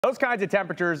Those kinds of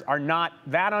temperatures are not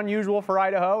that unusual for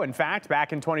Idaho. In fact,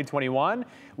 back in 2021,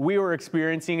 we were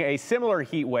experiencing a similar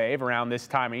heat wave around this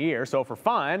time of year. So for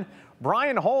fun,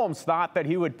 Brian Holmes thought that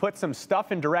he would put some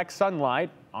stuff in direct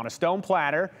sunlight on a stone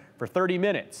platter for 30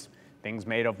 minutes. Things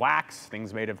made of wax,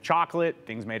 things made of chocolate,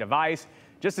 things made of ice,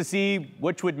 just to see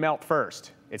which would melt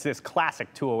first. It's this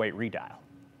classic 208 redial.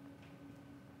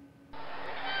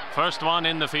 First one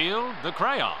in the field, the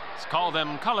crayons. Call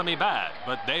them Color Me Bad,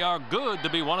 but they are good to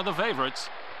be one of the favorites.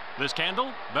 This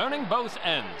candle burning both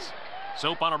ends.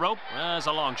 Soap on a rope, as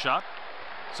a long shot.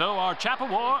 So are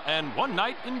Chappewa and One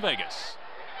Night in Vegas.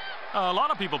 A lot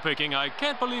of people picking I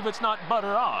Can't Believe It's Not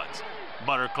Butter odds.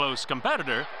 Butter close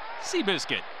competitor,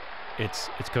 Seabiscuit. It's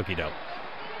cookie dough.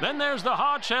 Then there's the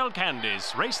hard-shelled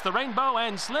candies, Race the Rainbow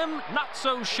and Slim Not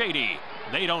So Shady.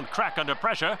 They don't crack under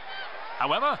pressure.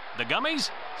 However, the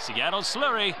gummies, Seattle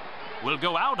Slurry, will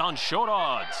go out on short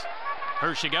odds.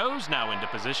 Hershey goes now into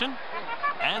position.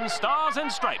 And Stars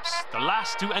and Stripes, the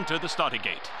last to enter the starting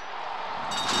gate.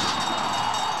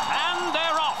 And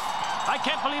they're off. I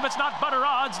Can't Believe It's Not Butter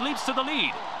odds leaps to the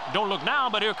lead. Don't look now,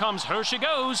 but here comes Hershey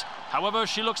Goes. However,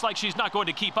 she looks like she's not going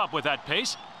to keep up with that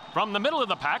pace. From the middle of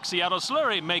the pack, Seattle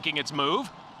Slurry making its move.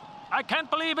 I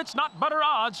Can't Believe It's Not Butter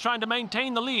odds trying to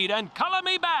maintain the lead, and Color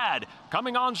Me Bad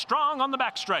coming on strong on the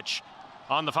backstretch.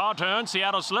 On the far turn,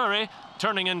 Seattle Slurry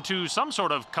turning into some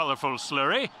sort of colorful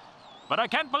slurry. But I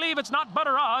Can't Believe It's Not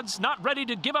Butter odds not ready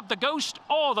to give up the ghost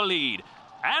or the lead.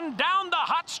 And down the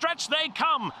hot stretch they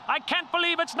come. I Can't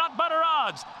Believe It's Not Butter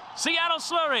odds. Seattle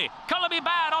Slurry, Color Me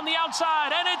Bad on the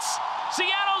outside, and it's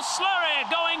Seattle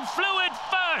Slurry going fluid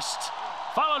first.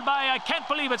 Followed by I Can't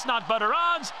Believe It's Not Butter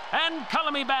odds, and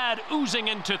Color Me Bad oozing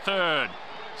into third.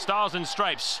 Stars and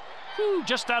Stripes,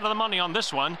 just out of the money on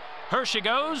this one. Hershey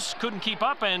Goes, couldn't keep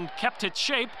up and kept its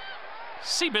shape.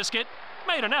 Seabiscuit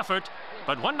made an effort,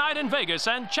 but One Night in Vegas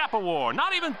and Chappewa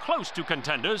not even close to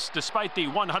contenders despite the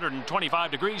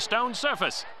 125-degree stone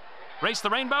surface. Race the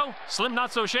Rainbow, Slim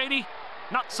Not So Shady,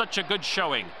 not such a good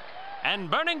showing. And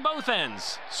burning both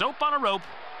ends, soap on a rope,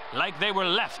 like they were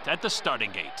left at the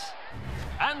starting gate.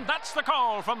 And that's the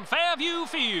call from Fairview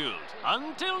Field.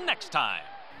 Until next time.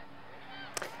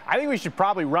 I think we should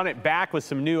probably run it back with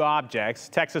some new objects.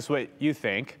 Text us what you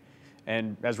think.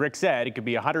 And as Rick said, it could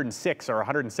be 106 or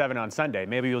 107 on Sunday.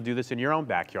 Maybe you'll do this in your own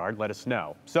backyard. Let us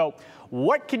know. So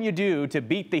what can you do to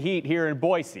beat the heat here in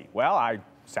Boise? Well, I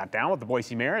sat down with the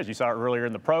Boise mayor, as you saw earlier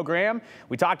in the program.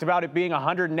 We talked about it being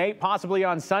 108 possibly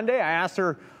on Sunday. I asked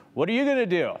her, what are you going to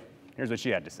do? Here's what she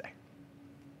had to say.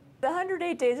 The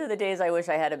 108 days are the days I wish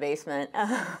I had a basement.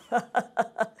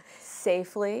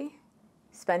 Safely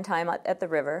spend time at the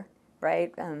river,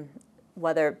 right?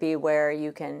 Whether it be where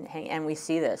you can hang, and we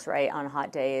see this, right, on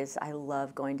hot days. I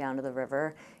love going down to the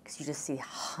river because you just see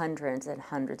hundreds and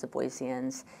hundreds of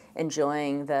Boiseans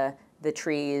enjoying the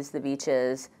trees, the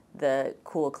beaches, the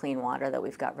cool, clean water that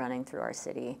we've got running through our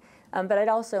city. But I'd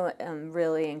also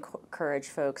really encourage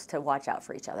folks to watch out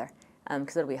for each other.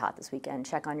 Because it'll be hot this weekend.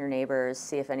 Check on your neighbors,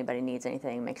 see if anybody needs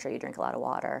anything, make sure you drink a lot of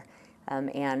water.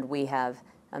 And we have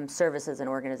services and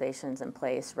organizations in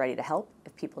place ready to help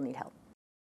if people need help.